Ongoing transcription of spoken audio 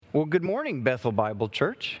Well, good morning, Bethel Bible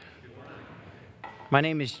Church. My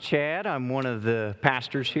name is Chad. I'm one of the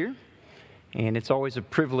pastors here, and it's always a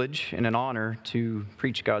privilege and an honor to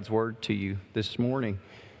preach God's Word to you this morning.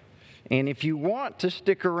 And if you want to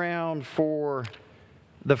stick around for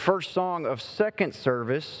the first song of second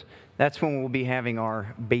service, that's when we'll be having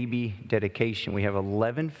our baby dedication. We have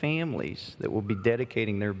 11 families that will be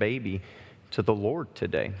dedicating their baby to the Lord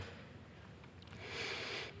today.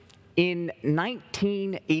 In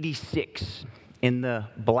 1986, in the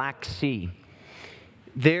Black Sea,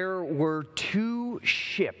 there were two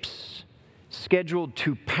ships scheduled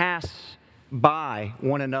to pass by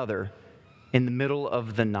one another in the middle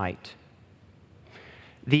of the night.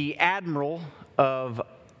 The admiral of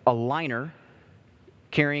a liner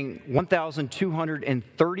carrying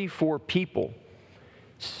 1,234 people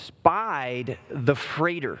spied the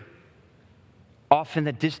freighter off in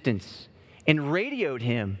the distance and radioed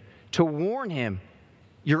him to warn him,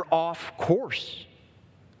 "You're off course.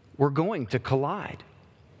 We're going to collide."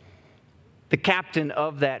 The captain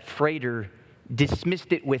of that freighter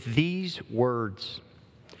dismissed it with these words,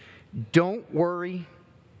 "Don't worry,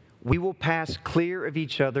 we will pass clear of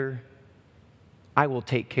each other. I will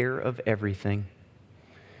take care of everything."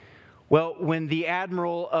 Well, when the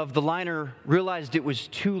admiral of the liner realized it was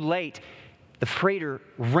too late, the freighter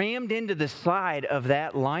rammed into the side of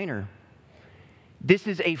that liner. This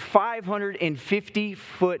is a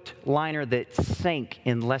 550-foot liner that sank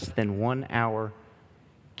in less than 1 hour,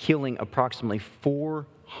 killing approximately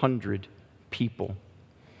 400 people.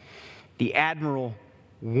 The admiral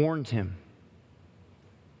warned him,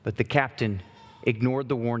 but the captain ignored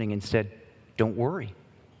the warning and said, "Don't worry,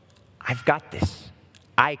 I've got this.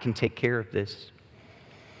 I can take care of this."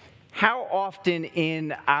 How often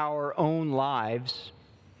in our own lives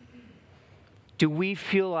do we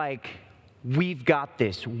feel like we've got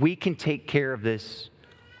this, we can take care of this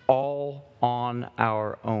all on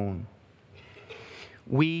our own?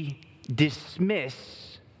 We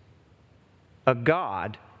dismiss a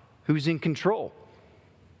God who's in control,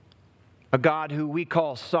 a God who we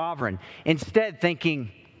call sovereign, instead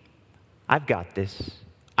thinking, "I've got this,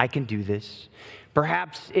 I can do this."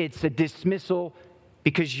 Perhaps it's a dismissal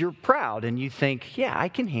because you're proud and you think, "Yeah, I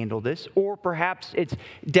can handle this." Or perhaps it's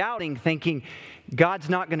doubting, thinking, "God's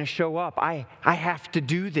not going to show up. I have to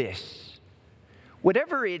do this."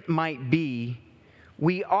 Whatever it might be,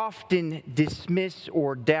 we often dismiss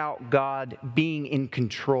or doubt God being in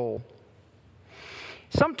control.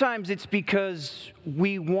 Sometimes it's because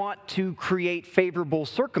we want to create favorable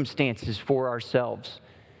circumstances for ourselves.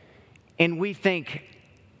 And we think,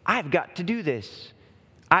 "I've got to do this.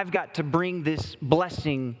 I've got to bring this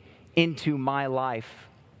blessing into my life."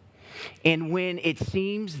 And when it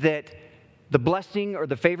seems that the blessing or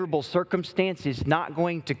the favorable circumstance is not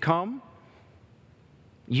going to come,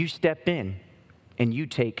 you step in and you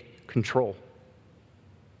take control.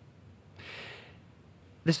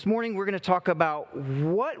 This morning we're going to talk about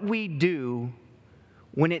what we do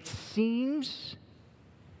when it seems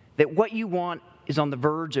that what you want is on the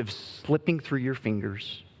verge of slipping through your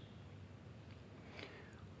fingers.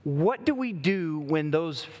 What do we do when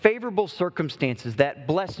those favorable circumstances, that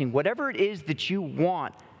blessing, whatever it is that you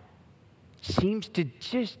want, seems to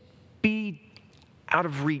just be out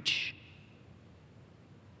of reach?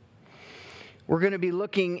 We're going to be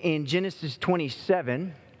looking in Genesis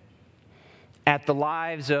 27 at the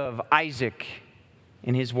lives of Isaac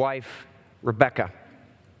and his wife, Rebekah.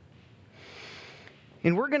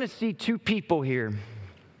 And we're going to see two people here.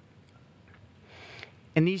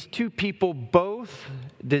 And these two people both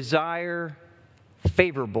desire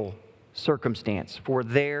favorable circumstance for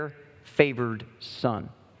their favored son.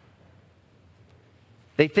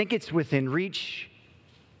 They think it's within reach,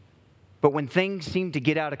 but when things seem to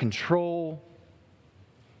get out of control,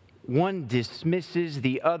 one dismisses,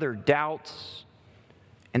 the other doubts,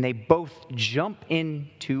 and they both jump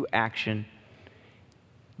into action,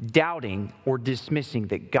 doubting or dismissing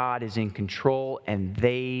that God is in control and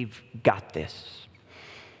they've got this.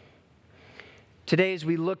 Today, as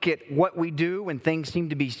we look at what we do when things seem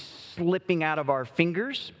to be slipping out of our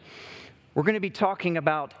fingers, we're going to be talking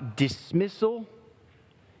about dismissal,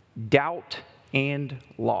 doubt, and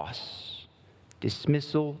loss.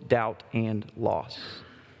 Dismissal, doubt, and loss.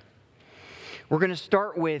 We're going to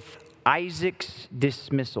start with Isaac's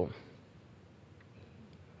dismissal.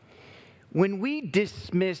 When we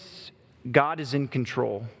dismiss God is in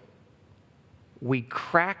control, we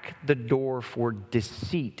crack the door for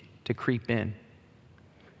deceit to creep in.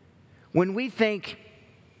 When we think,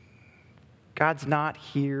 God's not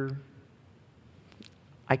here,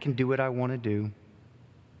 I can do what I want to do,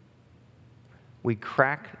 we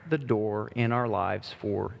crack the door in our lives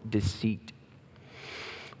for deceit.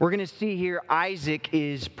 We're going to see here Isaac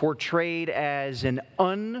is portrayed as an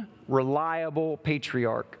unreliable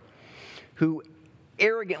patriarch who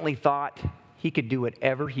arrogantly thought he could do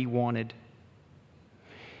whatever he wanted.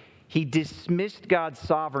 He dismissed God's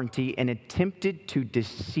sovereignty and attempted to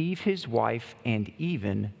deceive his wife and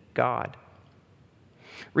even God.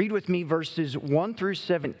 Read with me verses 1 through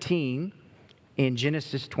 17 in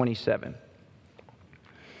Genesis 27.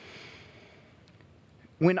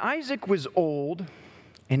 When Isaac was old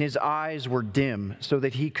and his eyes were dim so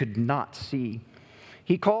that he could not see,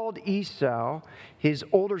 he called Esau, his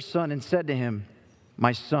older son, and said to him,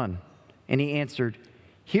 "My son." And he answered,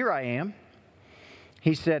 "Here I am."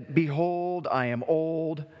 He said, "Behold, I am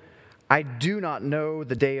old. I do not know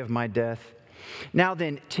the day of my death. Now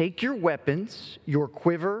then, take your weapons, your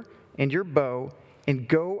quiver, and your bow, and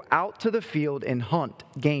go out to the field and hunt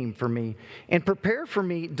game for me, and prepare for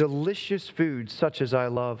me delicious food such as I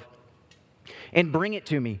love. And bring it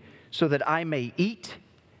to me, so that I may eat,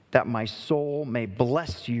 that my soul may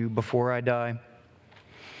bless you before I die."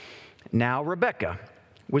 Now Rebekah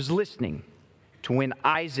was listening to when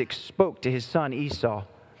Isaac spoke to his son Esau.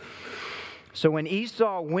 So when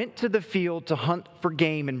Esau went to the field to hunt for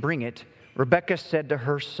game and bring it, Rebekah said to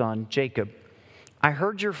her son Jacob, "I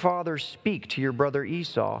heard your father speak to your brother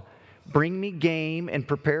Esau. Bring me game and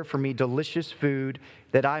prepare for me delicious food,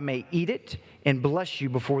 that I may eat it and bless you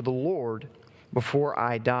before the Lord before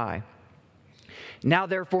I die. Now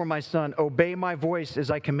therefore, my son, obey my voice as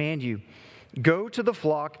I command you. Go to the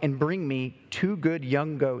flock and bring me 2 good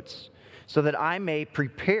young goats, so that I may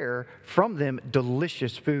prepare from them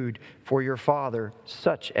delicious food for your father,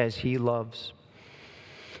 such as he loves.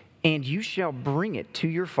 And you shall bring it to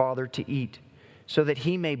your father to eat, so that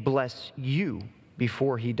he may bless you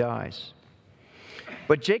before he dies."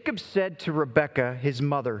 But Jacob said to Rebekah, his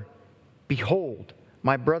mother, "Behold,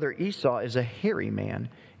 my brother Esau is a hairy man,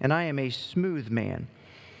 and I am a smooth man.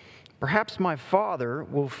 Perhaps my father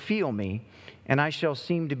will feel me, and I shall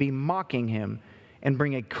seem to be mocking him, and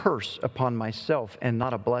bring a curse upon myself and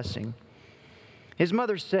not a blessing." His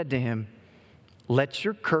mother said to him, "Let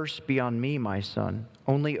your curse be on me, my son.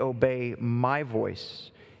 Only obey my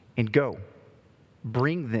voice and go.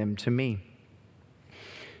 Bring them to me."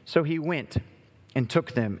 So he went and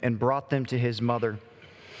took them and brought them to his mother.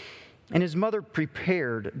 And his mother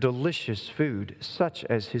prepared delicious food, such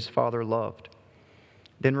as his father loved.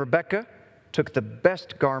 Then Rebekah took the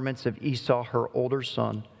best garments of Esau, her older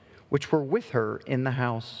son, which were with her in the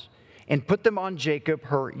house, and put them on Jacob,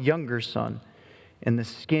 her younger son. And the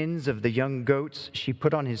skins of the young goats she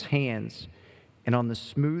put on his hands and on the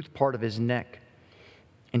smooth part of his neck.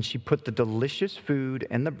 And she put the delicious food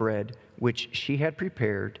and the bread which she had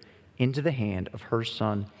prepared into the hand of her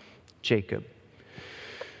son Jacob.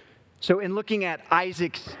 So in looking at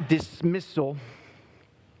Isaac's dismissal,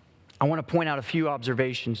 I want to point out a few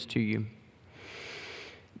observations to you.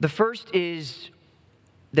 The first is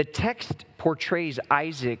the text portrays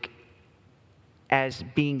Isaac as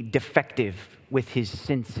being defective with his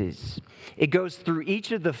senses. It goes through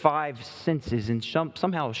each of the 5 senses and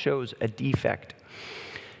somehow shows a defect.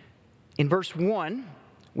 In verse 1,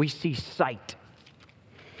 we see sight.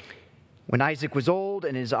 When Isaac was old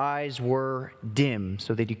and his eyes were dim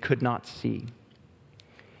so that he could not see.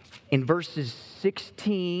 In verses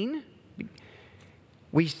 16,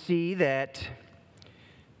 we see that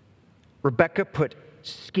Rebekah put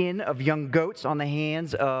skin of young goats on the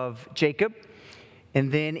hands of Jacob.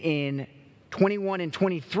 And then in 21 and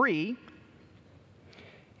 23,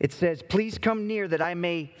 it says, "Please come near that I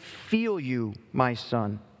may feel you, my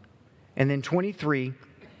son." And then 23,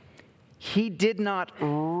 he did not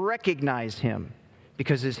recognize him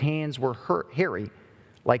because his hands were hairy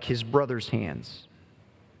like his brother's hands.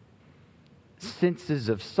 Senses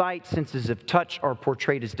of sight, senses of touch are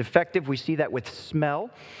portrayed as defective. We see that with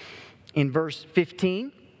smell. In verse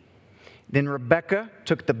 15, then Rebekah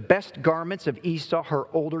took the best garments of Esau, her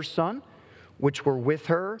older son, which were with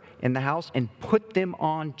her in the house, and put them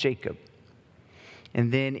on Jacob.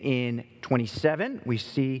 And then in 27, we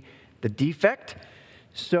see the defect.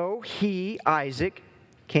 So he, Isaac,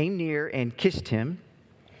 came near and kissed him,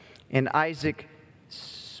 and Isaac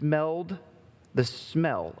smelled the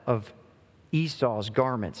smell of Esau's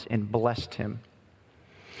garments and blessed him.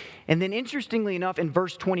 And then interestingly enough, in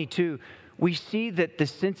verse 22, we see that the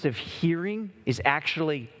sense of hearing is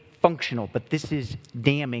actually functional, but this is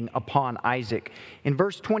damning upon Isaac. In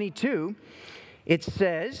verse 22, it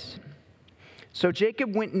says, "So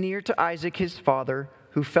Jacob went near to Isaac his father,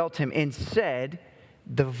 who felt him, and said,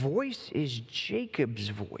 'The voice is Jacob's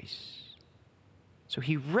voice.'" So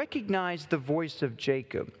he recognized the voice of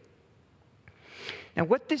Jacob. Now,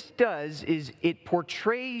 what this does is it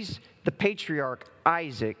portrays the patriarch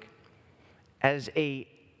Isaac as a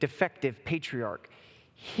defective patriarch.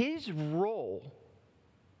 His role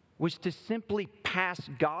was to simply pass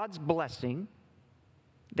God's blessing,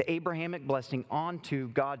 the Abrahamic blessing, on to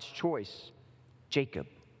God's choice, Jacob.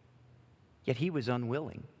 Yet he was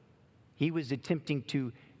unwilling. He was attempting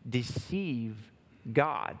to deceive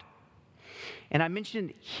God. And I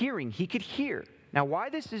mentioned hearing. He could hear. Now, why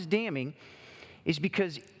this is damning is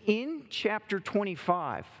because in chapter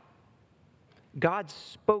 25, God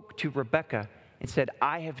spoke to Rebekah and said,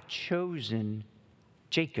 I have chosen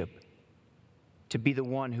Jacob to be the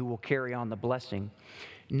one who will carry on the blessing.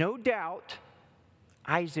 No doubt,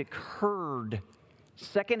 Isaac heard,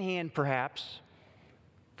 secondhand perhaps,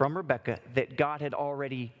 from Rebekah that God had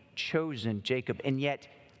already chosen Jacob. And yet,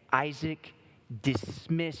 Isaac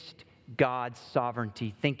dismissed God's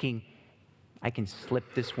sovereignty, thinking, I can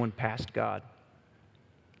slip this one past God.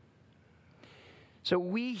 So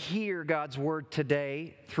we hear God's word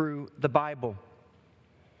today through the Bible.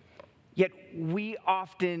 Yet we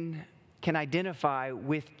often can identify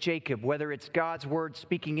with Jacob, whether it's God's word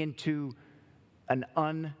speaking into an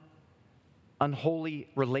unholy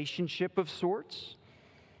relationship of sorts,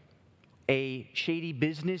 a shady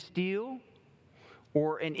business deal,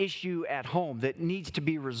 or an issue at home that needs to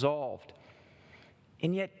be resolved.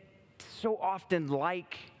 And yet, so often,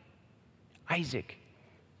 like Isaac,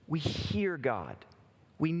 we hear God.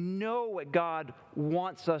 We know what God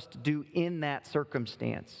wants us to do in that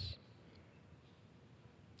circumstance.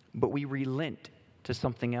 But we relent to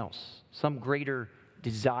something else, some greater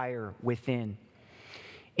desire within.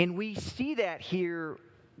 And we see that here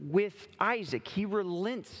with Isaac. He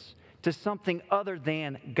relents to something other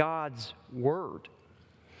than God's word.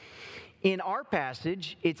 In our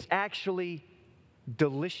passage, it's actually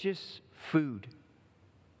delicious food.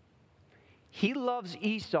 He loves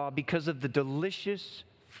Esau because of the delicious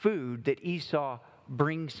food that Esau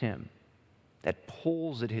brings him, that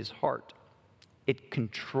pulls at his heart. It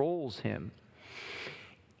controls him.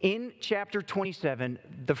 In chapter 27,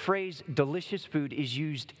 the phrase delicious food is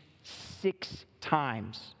used 6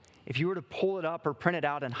 times. If you were to pull it up or print it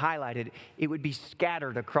out and highlight it, it would be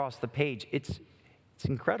scattered across the page. It's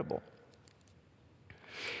incredible.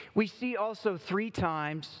 We see also 3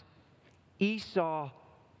 times Esau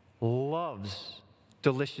loves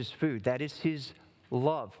delicious food. That is his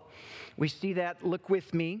love. We see that, look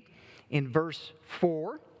with me, in verse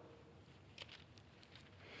 4.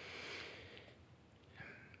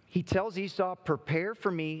 He tells Esau, prepare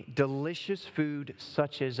for me delicious food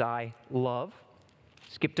such as I love.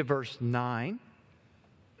 Skip to verse 9.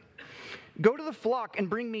 Go to the flock and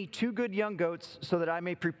bring me 2 good young goats so that I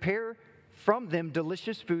may prepare from them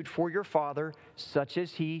delicious food for your father such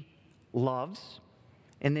as he loves.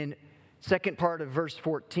 And then second part of verse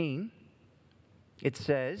 14, it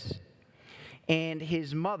says, and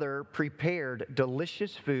his mother prepared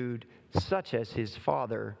delicious food such as his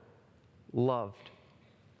father loved.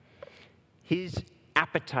 His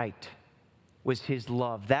appetite was his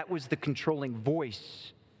love. That was the controlling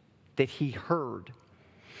voice that he heard.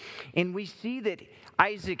 And we see that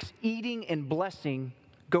Isaac's eating and blessing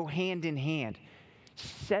go hand in hand.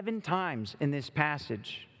 7 times in this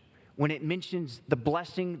passage, when it mentions the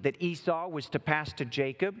blessing that Esau was to pass to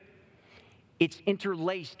Jacob, it's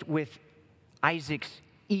interlaced with Isaac's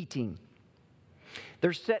eating.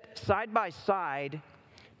 They're set side by side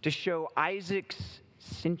to show Isaac's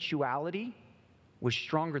sensuality was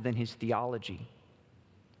stronger than his theology.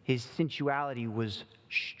 His sensuality was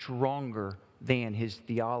stronger than his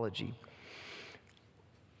theology.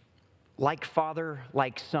 Like father,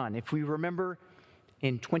 like son. If we remember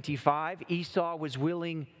in 25, Esau was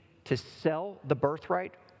willing to sell the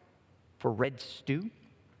birthright for red stew.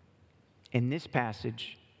 In this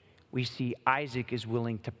passage, we see Isaac is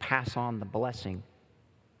willing to pass on the blessing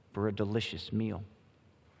for a delicious meal.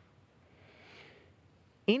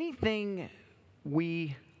 Anything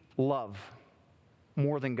we love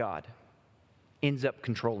more than God ends up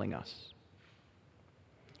controlling us.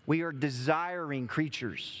 We are desiring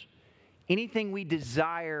creatures. Anything we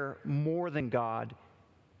desire more than God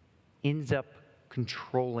ends up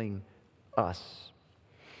controlling us.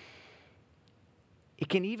 It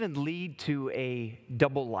can even lead to a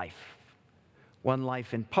double life. One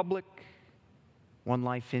life in public, one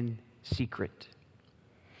life in secret.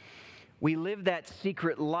 We live that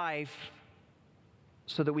secret life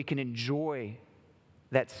so that we can enjoy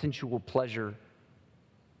that sensual pleasure,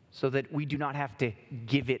 so that we do not have to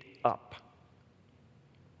give it up.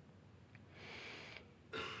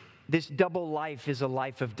 This double life is a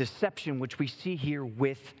life of deception, which we see here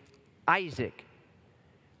with Isaac.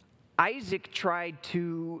 Isaac tried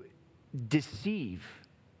to deceive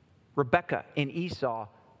Rebekah and Esau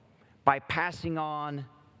by passing on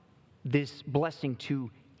this blessing to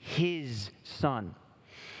his son.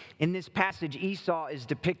 In this passage, Esau is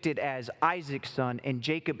depicted as Isaac's son, and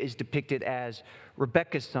Jacob is depicted as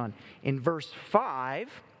Rebekah's son. In verse 5,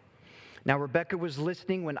 now Rebekah was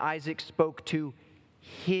listening when Isaac spoke to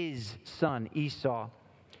his son Esau.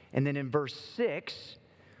 And then in verse 6,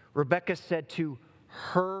 Rebekah said to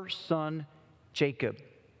her son Jacob.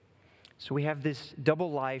 So we have this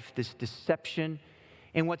double life, this deception.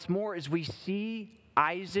 And what's more is we see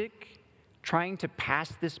Isaac trying to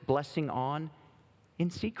pass this blessing on in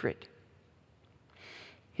secret.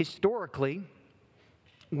 Historically,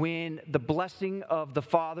 when the blessing of the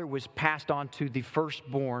father was passed on to the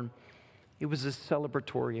firstborn, it was a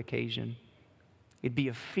celebratory occasion. It'd be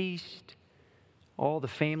a feast. All the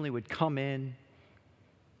family would come in.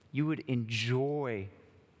 You would enjoy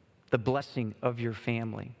the blessing of your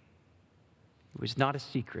family. It was not a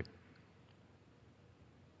secret.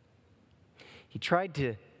 He tried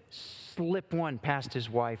to slip one past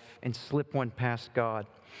his wife and slip one past God.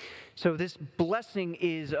 So this blessing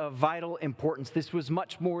is of vital importance. This was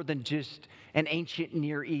much more than just an ancient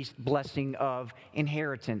Near East blessing of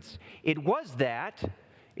inheritance. It was that.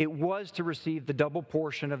 It was to receive the double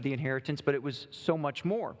portion of the inheritance, but it was so much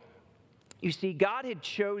more. You see, God had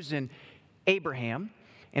chosen Abraham,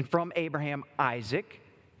 and from Abraham, Isaac,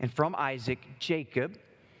 and from Isaac, Jacob,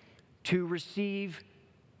 to receive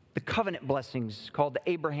the covenant blessings called the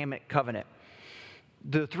Abrahamic covenant.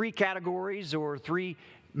 The three categories or three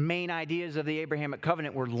main ideas of the Abrahamic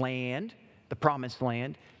covenant were land, the promised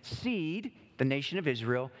land, seed, the nation of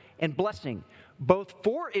Israel, and blessing. Both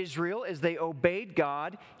for Israel, as they obeyed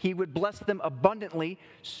God, he would bless them abundantly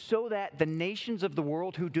so that the nations of the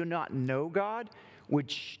world who do not know God would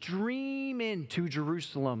stream into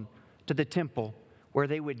Jerusalem to the temple where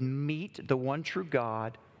they would meet the one true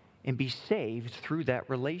God and be saved through that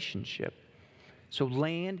relationship. So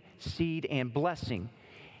land, seed, and blessing.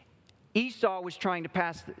 Isaac was trying to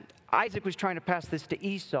pass this to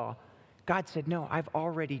Esau. God said, no, I've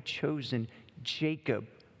already chosen Jacob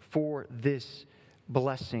for this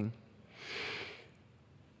blessing.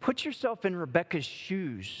 Put yourself in Rebekah's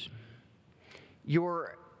shoes.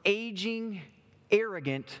 Your aging,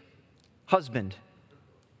 arrogant husband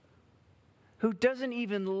who doesn't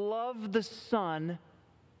even love the son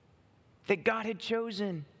that God had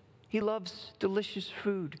chosen. He loves delicious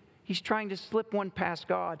food. He's trying to slip one past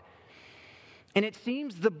God. And it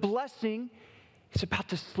seems the blessing is about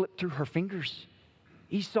to slip through her fingers.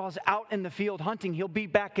 Esau's out in the field hunting. He'll be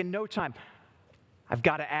back in no time. I've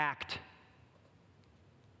got to act.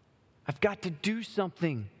 I've got to do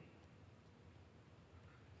something.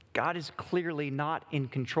 God is clearly not in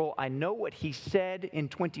control. I know what he said in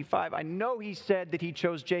 25. I know he said that he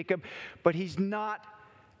chose Jacob, but he's not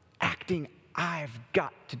acting. I've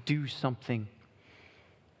got to do something.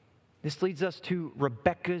 This leads us to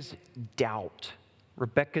Rebekah's doubt.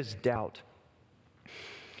 Rebekah's doubt.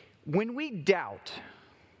 When we doubt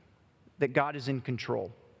that God is in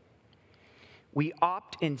control, we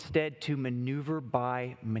opt instead to maneuver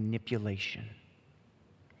by manipulation.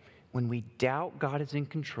 When we doubt God is in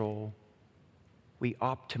control, we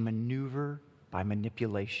opt to maneuver by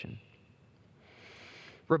manipulation.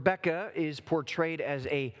 Rebekah is portrayed as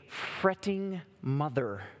a fretting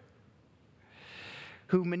mother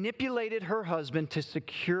who manipulated her husband to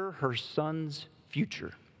secure her son's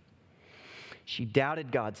future. She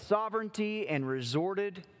doubted God's sovereignty and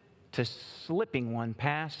resorted to slipping one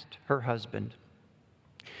past her husband.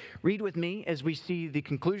 Read with me as we see the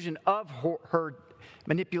conclusion of her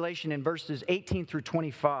manipulation in verses 18 through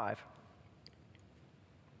 25.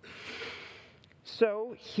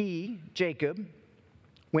 So he, Jacob,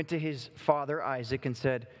 went to his father Isaac and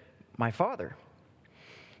said, "My father."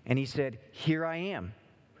 And he said, "Here I am."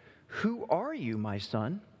 "Who are you, my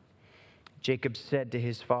son?" Jacob said to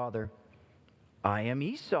his father, "I am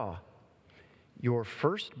Esau, your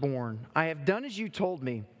firstborn. I have done as you told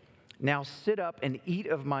me. Now sit up and eat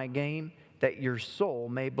of my game, that your soul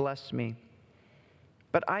may bless me."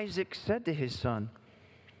 But Isaac said to his son,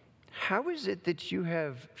 "How is it that you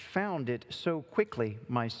have found it so quickly,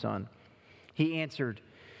 my son?" He answered,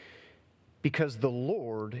 "Because the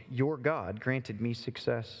Lord, your God, granted me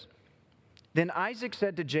success." Then Isaac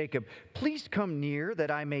said to Jacob, "Please come near that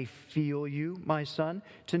I may feel you, my son,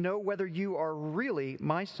 to know whether you are really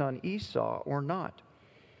my son Esau or not."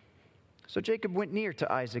 So Jacob went near to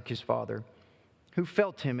Isaac his father, who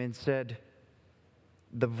felt him and said,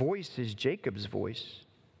 "The voice is Jacob's voice,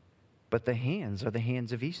 but the hands are the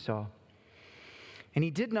hands of Esau. And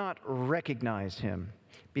he did not recognize him,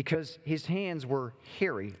 because his hands were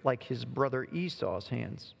hairy like his brother Esau's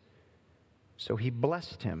hands. So he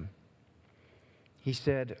blessed him. He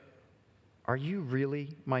said, "Are you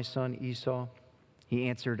really my son Esau?" He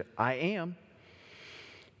answered, "I am."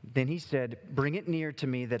 Then he said, "Bring it near to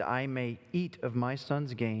me that I may eat of my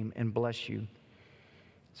son's game and bless you."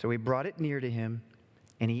 So he brought it near to him,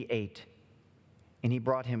 and he ate. And he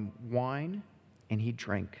brought him wine, and he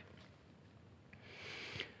drank.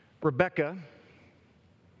 Rebekah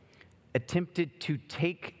attempted to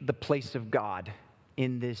take the place of God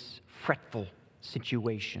in this fretful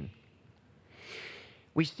situation.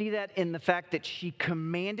 We see that in the fact that she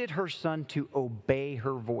commanded her son to obey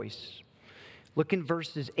her voice. Look in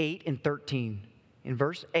verses 8 and 13. In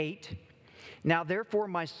verse 8, "Now therefore,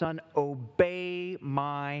 my son, obey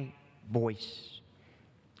my voice."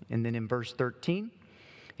 And then in verse 13,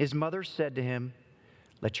 his mother said to him,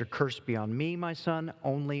 "Let your curse be on me, my son,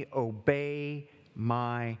 only obey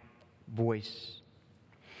my voice."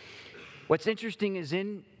 What's interesting is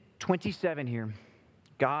in 27 here,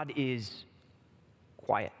 God is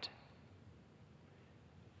quiet.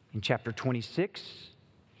 In chapter 26,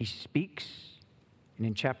 he speaks. And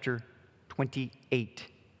in chapter 28,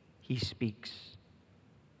 he speaks.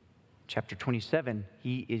 Chapter 27,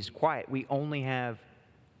 he is quiet. We only have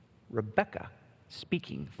Rebekah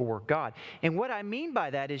speaking for God. And what I mean by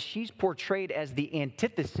that is she's portrayed as the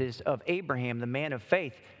antithesis of Abraham, the man of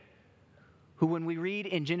faith, who, when we read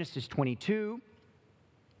in Genesis 22,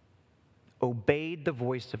 obeyed the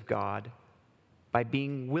voice of God by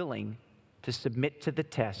being willing to submit to the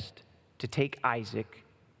test to take Isaac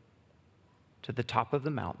to the top of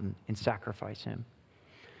the mountain and sacrifice him.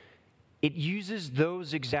 It uses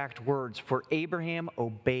those exact words, "For Abraham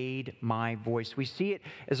obeyed my voice." We see it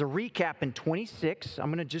as a recap in 26. I'm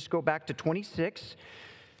going to just go back to 26,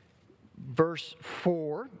 verse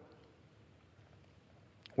 4,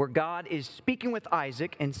 where God is speaking with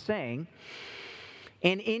Isaac and saying,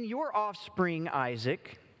 "And in your offspring,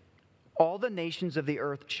 Isaac, all the nations of the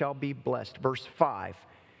earth shall be blessed." Verse 5,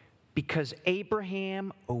 "Because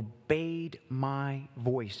Abraham obeyed my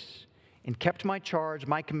voice and kept my charge,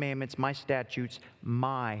 my commandments, my statutes,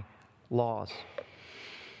 my laws."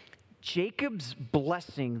 Jacob's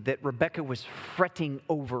blessing that Rebekah was fretting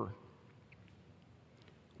over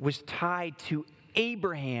was tied to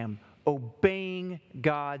Abraham obeying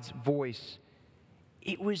God's voice.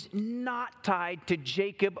 It was not tied to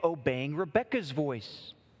Jacob obeying Rebekah's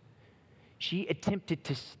voice. She attempted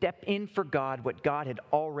to step in for God what God had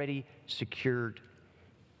already secured.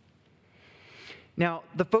 Now,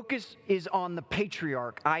 the focus is on the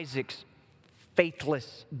patriarch, Isaac's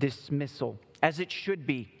faithless dismissal, as it should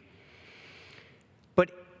be. But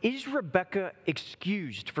is Rebekah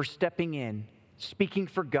excused for stepping in, speaking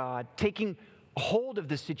for God, taking hold of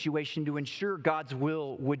the situation to ensure God's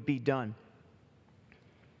will would be done?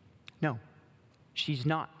 No, she's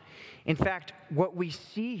not. In fact, what we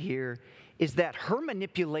see here is that her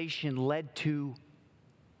manipulation led to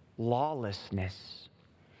lawlessness.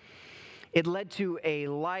 It led to a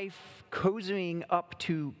life cozying up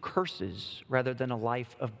to curses rather than a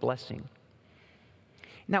life of blessing.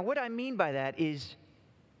 Now, what I mean by that is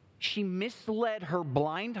she misled her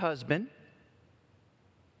blind husband.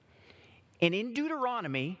 And in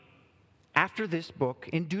Deuteronomy, after this book,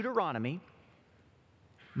 in Deuteronomy,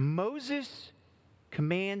 Moses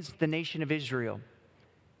commands the nation of Israel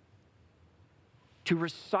to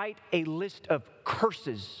recite a list of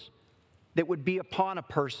curses that would be upon a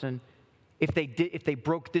person if they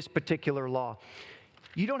broke this particular law.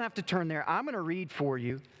 You don't have to turn there. I'm going to read for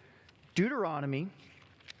you Deuteronomy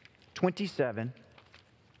 27.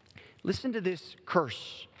 Listen to this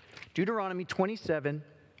curse. Deuteronomy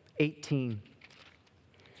 27:18. And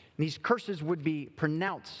these curses would be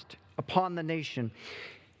pronounced upon the nation.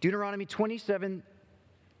 Deuteronomy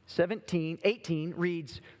 27:18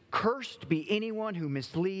 reads, "Cursed be anyone who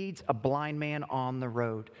misleads a blind man on the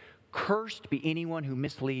road." Cursed be anyone who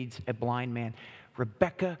misleads a blind man.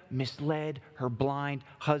 Rebekah misled her blind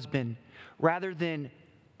husband. Rather than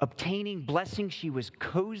obtaining blessing, she was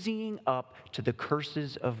cozying up to the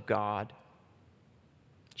curses of God.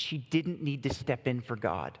 She didn't need to step in for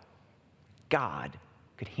God. God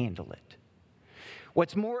could handle it.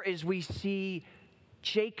 What's more is we see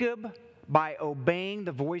Jacob, by obeying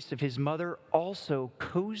the voice of his mother, also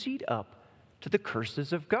cozied up to the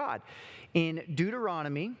curses of God. In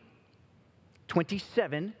Deuteronomy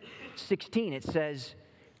 27:16, it says,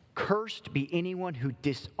 "Cursed be anyone who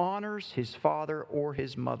dishonors his father or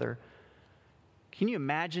his mother." Can you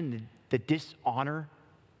imagine the dishonor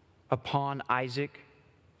upon Isaac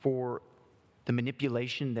for the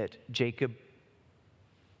manipulation that Jacob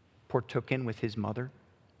partook in with his mother?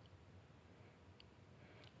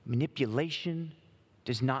 Manipulation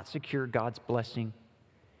does not secure God's blessing.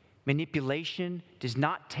 Manipulation does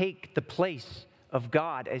not take the place of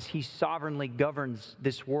God as He sovereignly governs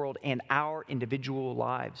this world and our individual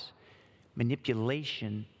lives.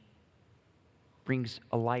 Manipulation brings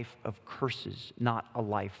a life of curses, not a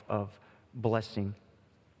life of blessing.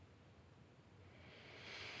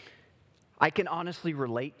 I can honestly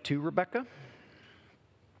relate to Rebecca.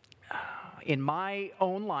 In my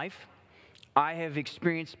own life, I have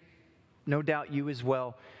experienced, no doubt you as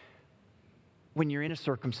well, when you're in a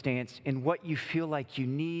circumstance and what you feel like you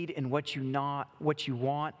need and what you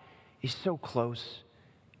want is so close.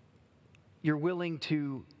 You're willing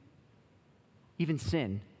to even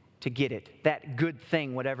sin to get it, that good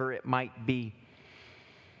thing, whatever it might be.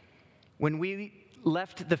 When we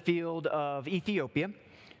left the field of Ethiopia,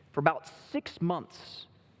 for about 6 months,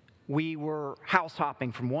 we were house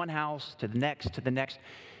hopping from one house to the next to the next.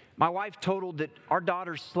 My wife totaled that our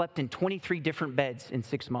daughters slept in 23 different beds in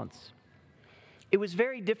 6 months. It was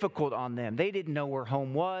very difficult on them. They didn't know where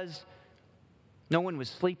home was. No one was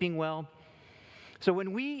sleeping well. So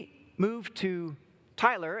when we moved to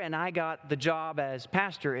Tyler and I got the job as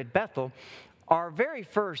pastor at Bethel, our very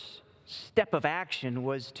first step of action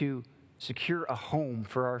was to secure a home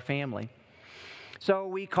for our family. So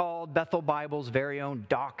we called Bethel Bible's very own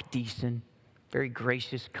Doc Deason, very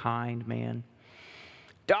gracious, kind man.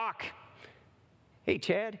 Doc, hey,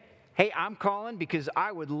 Chad. Hey, I'm calling because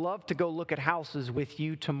I would love to go look at houses with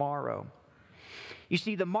you tomorrow. You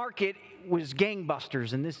see, the market was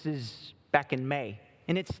gangbusters, and this is back in May,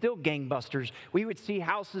 and it's still gangbusters. We would see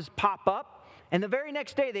houses pop up, and the very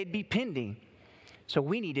next day they'd be pending. So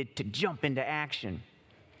we needed to jump into action.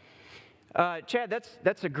 Chad,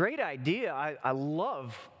 that's a great idea. I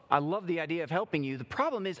love the idea of helping you. The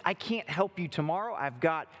problem is I can't help you tomorrow. I've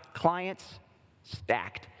got clients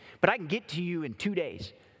stacked, but I can get to you in 2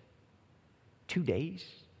 days. 2 days?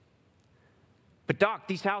 But Doc,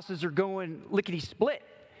 these houses are going lickety-split.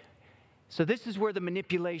 So this is where the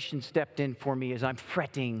manipulation stepped in for me as I'm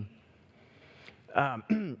fretting.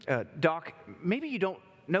 Doc, maybe you don't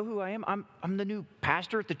know who I am. I'm the new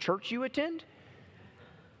pastor at the church you attend.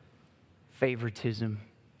 Favoritism.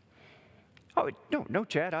 Oh, no,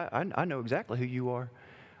 Chad, I know exactly who you are.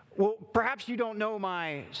 Well, perhaps you don't know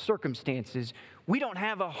my circumstances. We don't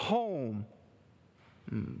have a home.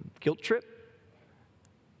 Guilt trip?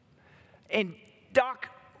 And Doc,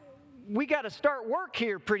 we got to start work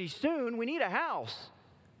here pretty soon. We need a house.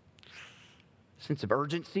 Sense of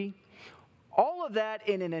urgency. All of that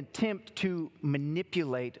in an attempt to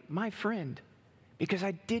manipulate my friend because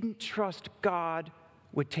I didn't trust God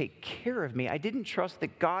would take care of me. I didn't trust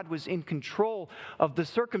that God was in control of the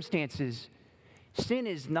circumstances. Sin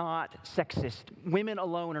is not sexist. Women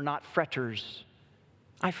alone are not fretters.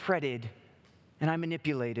 I fretted and I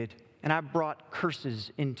manipulated and I brought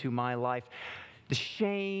curses into my life. The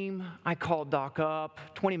shame, I called Doc up.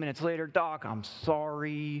 20 minutes later, Doc, I'm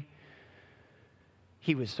sorry.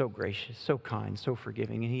 He was so gracious, so kind, so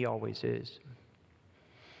forgiving, and he always is.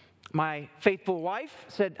 My faithful wife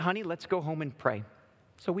said, honey, let's go home and pray.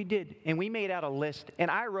 So we did, and we made out a list, and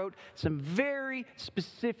I wrote some very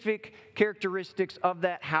specific characteristics of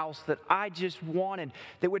that house that I just wanted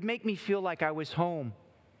that would make me feel like I was home.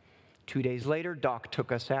 2 days later, Doc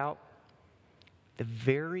took us out. The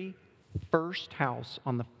very first house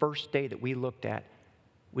on the first day that we looked at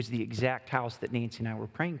was the exact house that Nancy and I were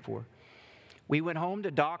praying for. We went home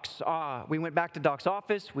to Doc's. We went back to Doc's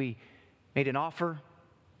office. We made an offer.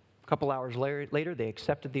 A couple hours later, they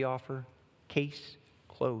accepted the offer. Case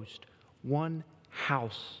closed. One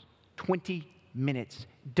house, 20 minutes,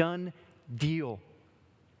 done deal.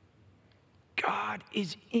 God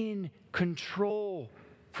is in control,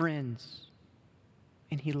 friends,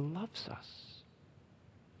 and He loves us.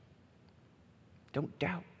 Don't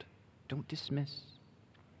doubt. Don't dismiss.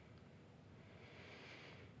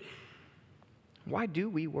 Why do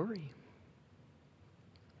we worry?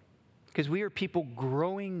 Because we are people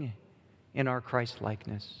growing in our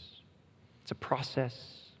Christ-likeness. It's a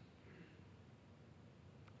process.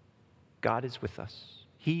 God is with us.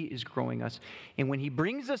 He is growing us. And when He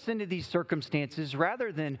brings us into these circumstances,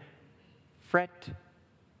 rather than fret,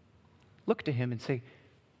 look to Him and say,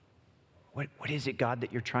 what is it, God,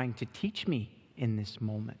 that you're trying to teach me in this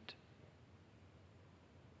moment?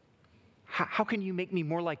 How can you make me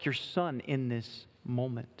more like your Son in this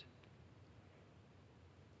moment?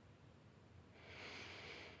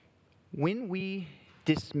 When we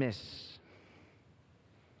dismiss,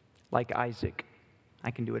 like Isaac, I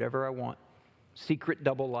can do whatever I want. secret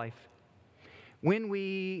double life. When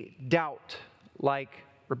we doubt, like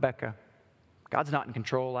Rebekah, God's not in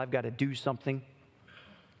control, I've got to do something.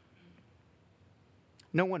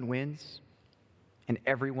 No one wins, and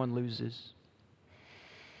everyone loses.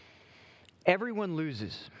 Everyone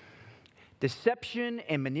loses. Deception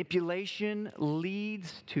and manipulation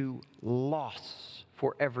leads to loss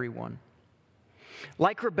for everyone.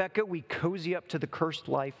 Like Rebekah, we cozy up to the cursed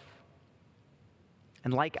life.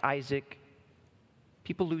 And like Isaac,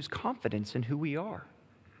 people lose confidence in who we are.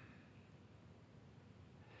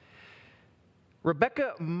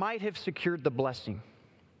 Rebekah might have secured the blessing,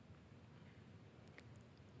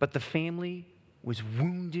 but the family was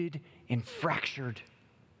wounded and fractured.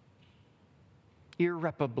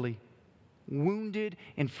 Irreparably wounded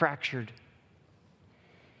and fractured.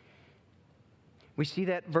 We see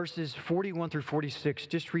that verses 41 through 46.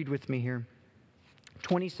 Just read with me here.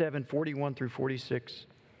 27, 41 through 46.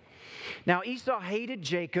 Now Esau hated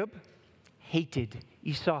Jacob,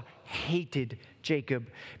 Esau hated Jacob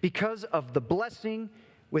because of the blessing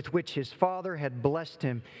with which his father had blessed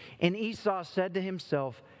him. And Esau said to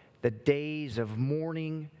himself, the days of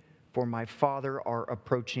mourning for my father are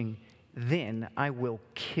approaching. Then I will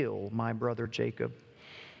kill my brother Jacob.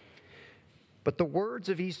 But the words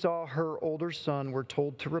of Esau, her older son, were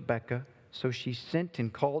told to Rebekah. So she sent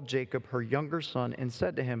and called Jacob, her younger son, and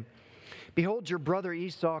said to him, behold, your brother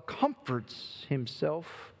Esau comforts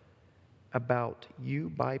himself about you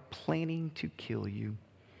by planning to kill you.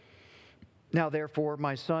 Now therefore,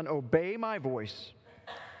 my son, obey my voice.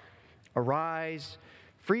 Arise,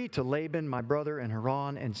 flee to Laban, my brother in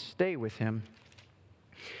Haran, and stay with him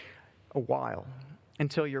a while,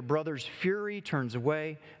 until your brother's fury turns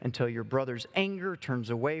away, until your brother's anger turns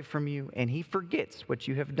away from you, and he forgets what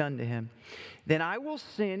you have done to him. Then I will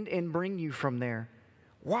send and bring you from there.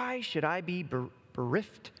 Why should I be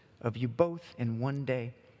bereft of you both in one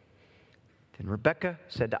day? Then Rebekah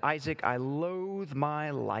said to Isaac, I loathe my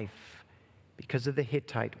life because of the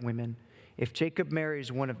Hittite women. If Jacob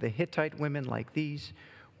marries one of the Hittite women like these,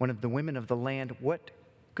 one of the women of the land, what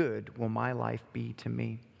good will my life be to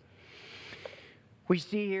me? We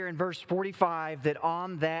see here in verse 45 that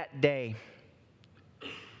on that day,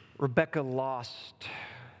 Rebekah lost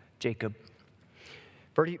Jacob.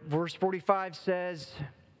 Verse 45 says,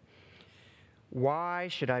 why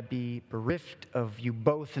should I be bereft of you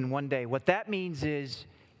both in one day? What that means is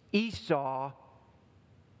Esau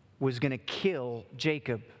was going to kill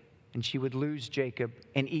Jacob, and she would lose Jacob,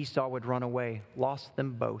 and Esau would run away, lost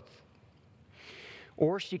them both.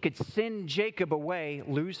 Or she could send Jacob away,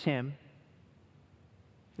 lose him.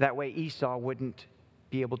 That way Esau wouldn't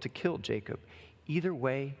be able to kill Jacob. Either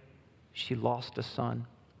way, she lost a son.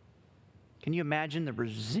 Can you imagine the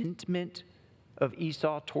resentment of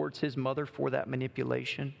Esau towards his mother for that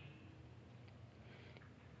manipulation?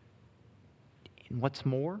 And what's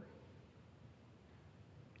more,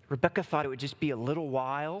 Rebekah thought it would just be a little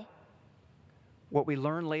while. What we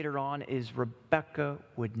learn later on is Rebekah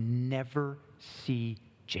would never see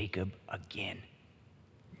Jacob again.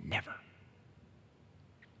 Never.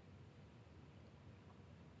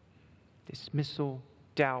 Dismissal,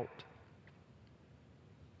 doubt,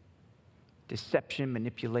 deception,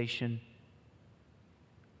 manipulation.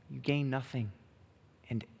 You gain nothing,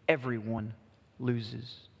 and everyone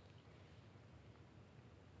loses.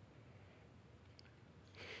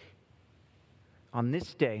 On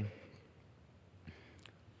this day,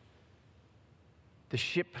 the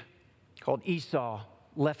ship called Esau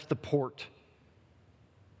left the port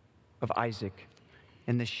of Isaac,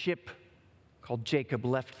 and the ship called Jacob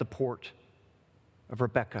left the port of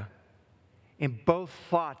Rebekah. And both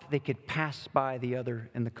thought they could pass by the other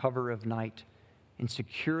in the cover of night and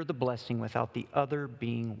secure the blessing without the other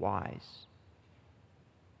being wise.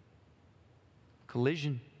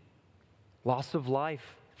 Collision, loss of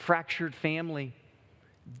life, fractured family,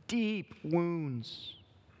 deep wounds.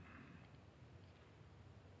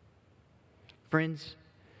 Friends,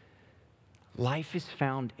 life is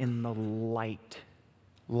found in the light.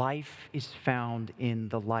 Life is found in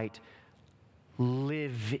the light.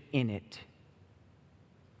 Live in it.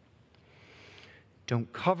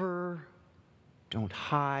 Don't cover, don't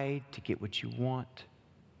hide to get what you want.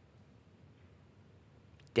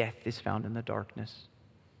 Death is found in the darkness.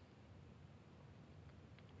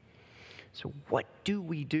 So what do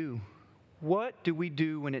we do? What do we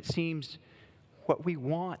do when it seems what we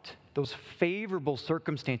want, those favorable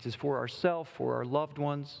circumstances for ourselves, for our loved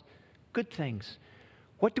ones, good things?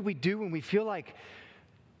 What do we do when we feel like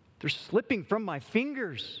they're slipping from my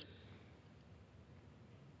fingers?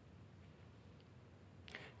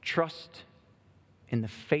 Trust in the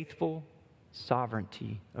faithful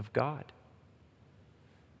sovereignty of God.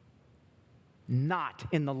 not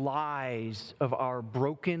in the lies of our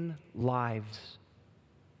broken lives.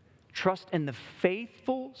 Trust in the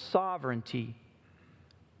faithful sovereignty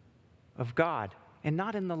of God and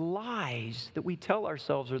not in the lies that we tell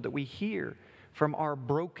ourselves or that we hear from our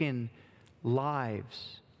broken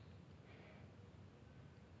lives.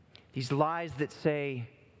 These lies that say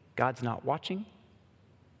God's not watching,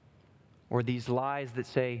 or these lies that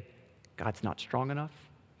say God's not strong enough,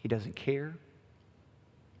 He doesn't care.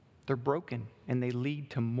 They're broken, and they lead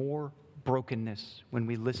to more brokenness when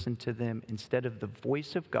we listen to them instead of the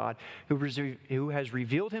voice of God who has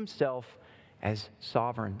revealed Himself as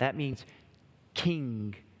sovereign. That means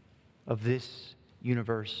King of this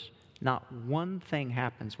universe. Not one thing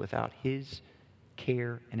happens without His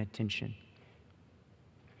care and attention.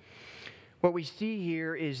 What we see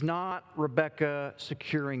here is not Rebekah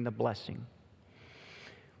securing the blessing.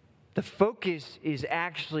 The focus is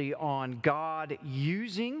actually on God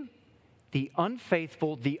using the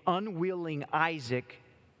unfaithful, the unwilling Isaac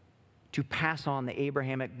to pass on the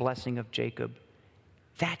Abrahamic blessing of Jacob.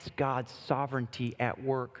 That's God's sovereignty at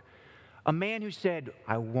work. A man who said,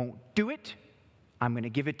 I won't do it, I'm going to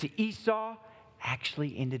give it to Esau,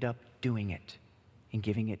 actually ended up doing it and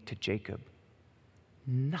giving it to Jacob.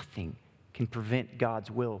 Nothing can prevent God's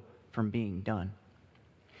will from being done.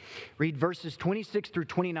 Read verses 26 through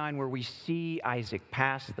 29 where we see Isaac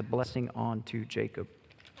pass the blessing on to Jacob.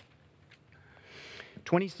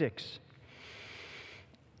 26.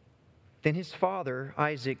 Then his father,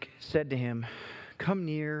 Isaac, said to him, Come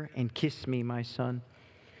near and kiss me, my son.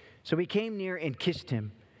 So he came near and kissed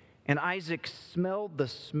him. And Isaac smelled the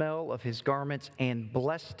smell of his garments and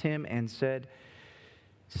blessed him and said,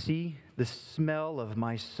 See, the smell of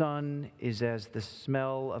my son is as the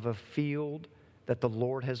smell of a field that the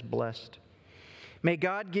Lord has blessed. May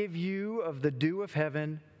God give you of the dew of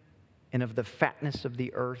heaven and of the fatness of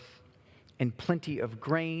the earth and plenty of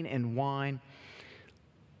grain and wine.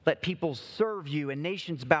 Let people serve you and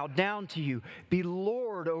nations bow down to you. Be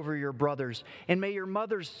Lord over your brothers, and may your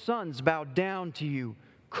mother's sons bow down to you.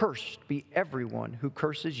 Cursed be everyone who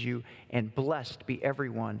curses you, and blessed be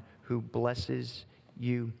everyone who blesses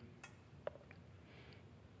you.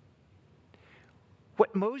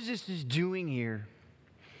 What Moses is doing here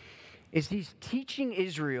is he's teaching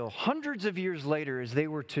Israel hundreds of years later as they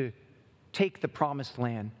were to take the promised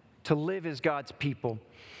land, to live as God's people.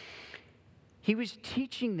 He was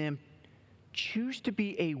teaching them, choose to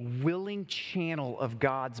be a willing channel of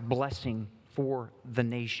God's blessing for the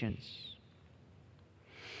nations.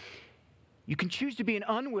 You can choose to be an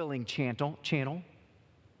unwilling channel,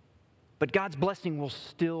 but God's blessing will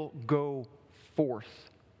still go forth.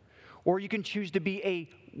 Or you can choose to be a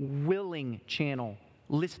willing channel,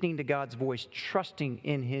 listening to God's voice, trusting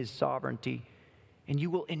in His sovereignty, and you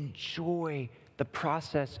will enjoy the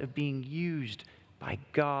process of being used by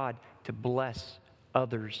God to bless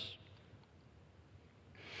others.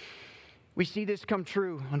 We see this come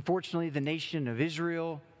true. Unfortunately, the nation of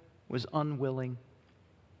Israel was unwilling.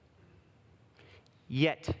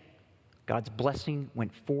 Yet, God's blessing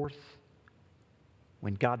went forth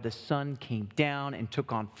when God the Son came down and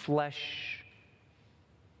took on flesh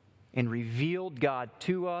and revealed God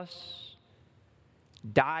to us,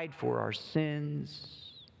 died for our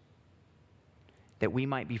sins, that we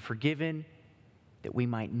might be forgiven, that we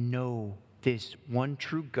might know this one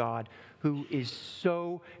true God who is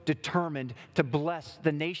so determined to bless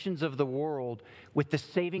the nations of the world with the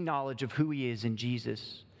saving knowledge of who He is in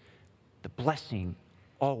Jesus. The blessing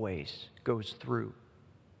always goes through.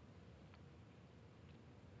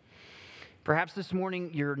 Perhaps this morning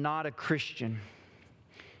you're not a Christian.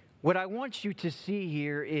 What I want you to see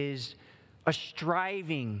here is a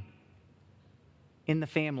striving in the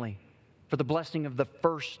family for the blessing of the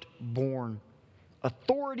firstborn.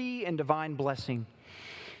 Authority and divine blessing.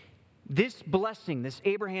 This blessing, this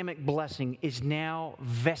Abrahamic blessing, is now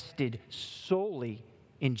vested solely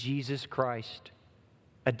in Jesus Christ,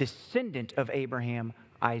 a descendant of Abraham,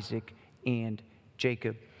 Isaac, and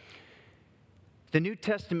Jacob. The New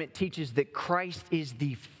Testament teaches that Christ is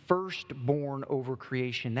the firstborn over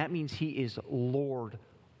creation. That means He is Lord.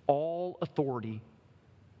 All authority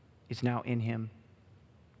is now in Him.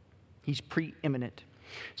 He's preeminent.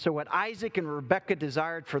 So what Isaac and Rebekah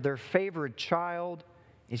desired for their favorite child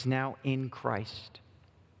is now in Christ.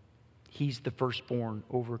 He's the firstborn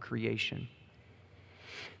over creation.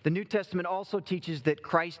 The New Testament also teaches that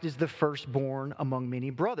Christ is the firstborn among many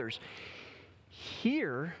brothers.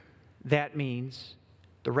 Here, that means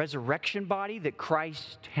the resurrection body that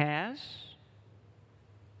Christ has,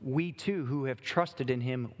 we too who have trusted in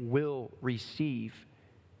Him will receive,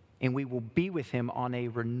 and we will be with Him on a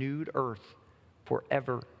renewed earth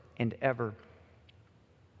forever and ever.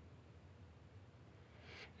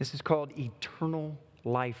 This is called eternal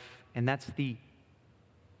life, and that's the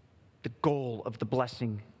goal of the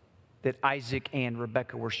blessing that Isaac and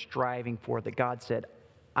Rebekah were striving for, that God said,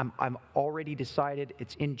 I'm already decided,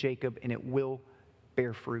 it's in Jacob, and it will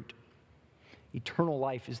bear fruit. Eternal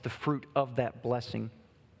life is the fruit of that blessing.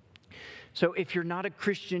 So if you're not a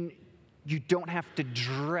Christian, you don't have to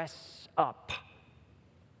dress up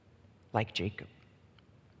like Jacob.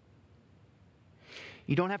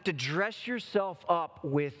 You don't have to dress yourself up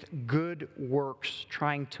with good works,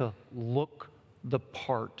 trying to look the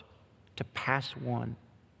part, to pass one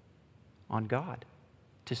on God,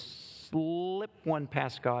 to slip one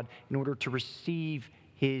past God in order to receive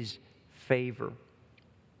His favor.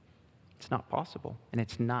 It's not possible, and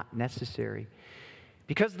it's not necessary.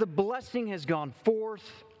 Because the blessing has gone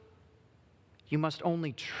forth, you must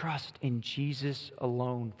only trust in Jesus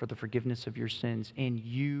alone for the forgiveness of your sins, and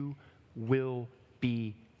you will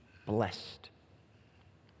be blessed.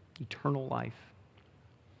 Eternal life.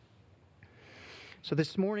 So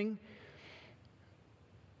this morning,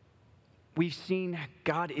 we've seen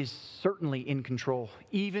God is certainly in control,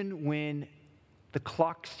 even when the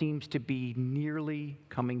clock seems to be nearly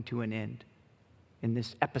coming to an end in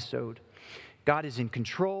this episode. God is in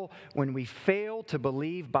control when we fail to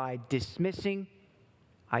believe by dismissing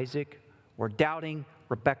Isaac or doubting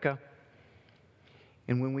Rebekah.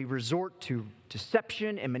 And when we resort to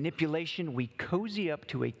deception and manipulation, we cozy up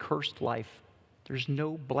to a cursed life. There's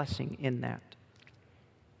no blessing in that.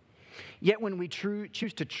 Yet when we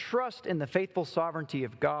choose to trust in the faithful sovereignty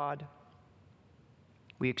of God,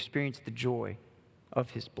 we experience the joy of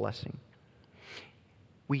His blessing.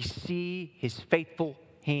 We see His faithful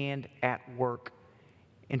hand at work.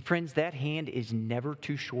 And friends, that hand is never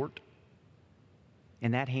too short,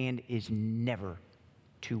 and that hand is never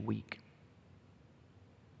too weak.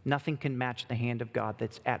 Nothing can match the hand of God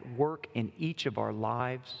that's at work in each of our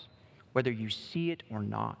lives, whether you see it or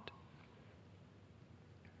not.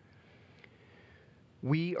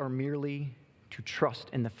 We are merely to trust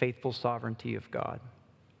in the faithful sovereignty of God.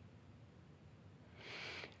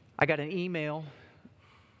 I got an email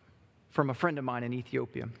from a friend of mine in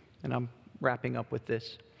Ethiopia, and I'm wrapping up with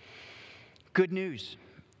this. Good news.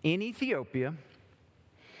 In Ethiopia,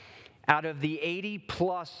 out of the 80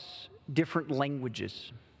 plus different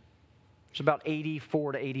languages, there's about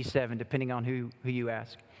 84 to 87, depending on who you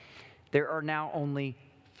ask, there are now only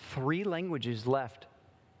 3 languages left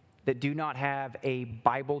that do not have a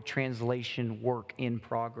Bible translation work in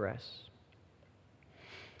progress.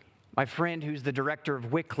 My friend, who's the director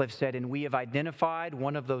of Wycliffe, said, and we have identified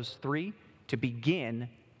one of those 3 to begin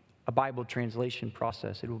a Bible translation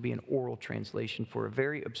process. It will be an oral translation for a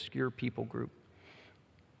very obscure people group.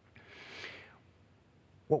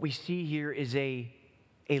 What we see here is a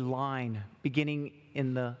line beginning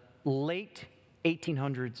in the late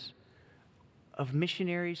 1800s of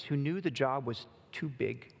missionaries who knew the job was too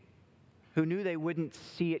big, who knew they wouldn't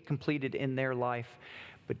see it completed in their life.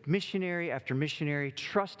 But missionary after missionary,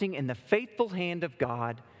 trusting in the faithful hand of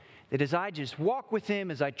God, that as I just walk with Him,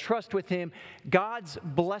 as I trust with Him, God's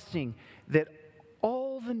blessing, that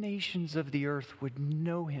all the nations of the earth would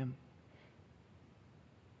know Him,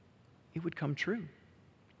 it would come true.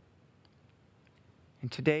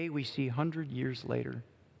 And today we see 100 years later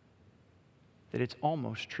that it's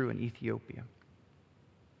almost true in Ethiopia.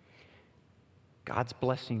 God's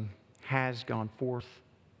blessing has gone forth.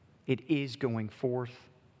 It is going forth.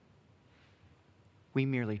 We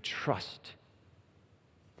merely trust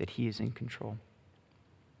that He is in control.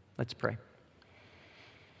 Let's pray.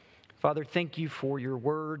 Father, thank You for Your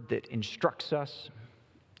word that instructs us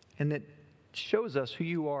and that shows us who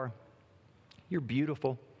You are. You're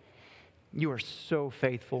beautiful. You are so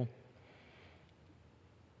faithful.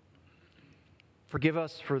 Forgive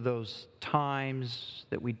us for those times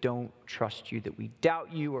that we don't trust You, that we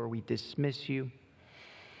doubt You or we dismiss You.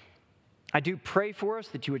 I do pray for us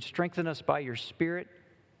that You would strengthen us by Your Spirit,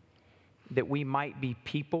 that we might be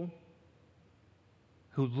people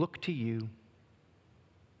who look to You,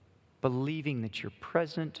 believing that You're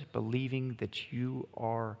present, believing that You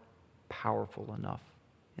are powerful enough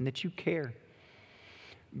and that You care.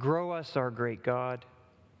 Grow us, our great God,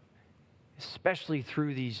 especially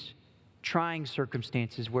through these trying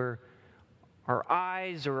circumstances where our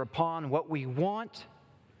eyes are upon what we want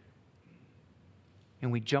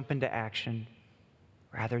and we jump into action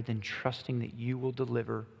rather than trusting that You will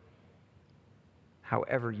deliver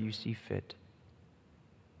however You see fit.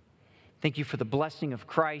 Thank You for the blessing of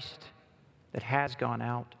Christ that has gone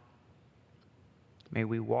out. May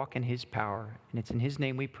we walk in His power, and it's in His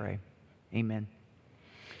name we pray. Amen.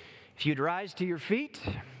 If you'd rise to your feet,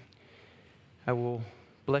 I will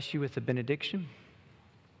bless you with a benediction.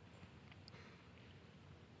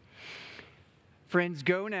 Friends,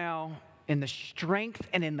 go now in the strength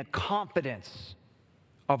and in the confidence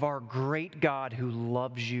of our great God who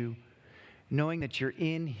loves you, knowing that you're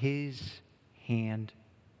in His hand.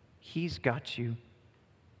 He's got you.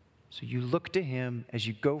 So you look to Him as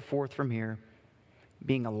you go forth from here,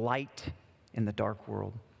 being a light in the dark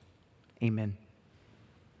world. Amen.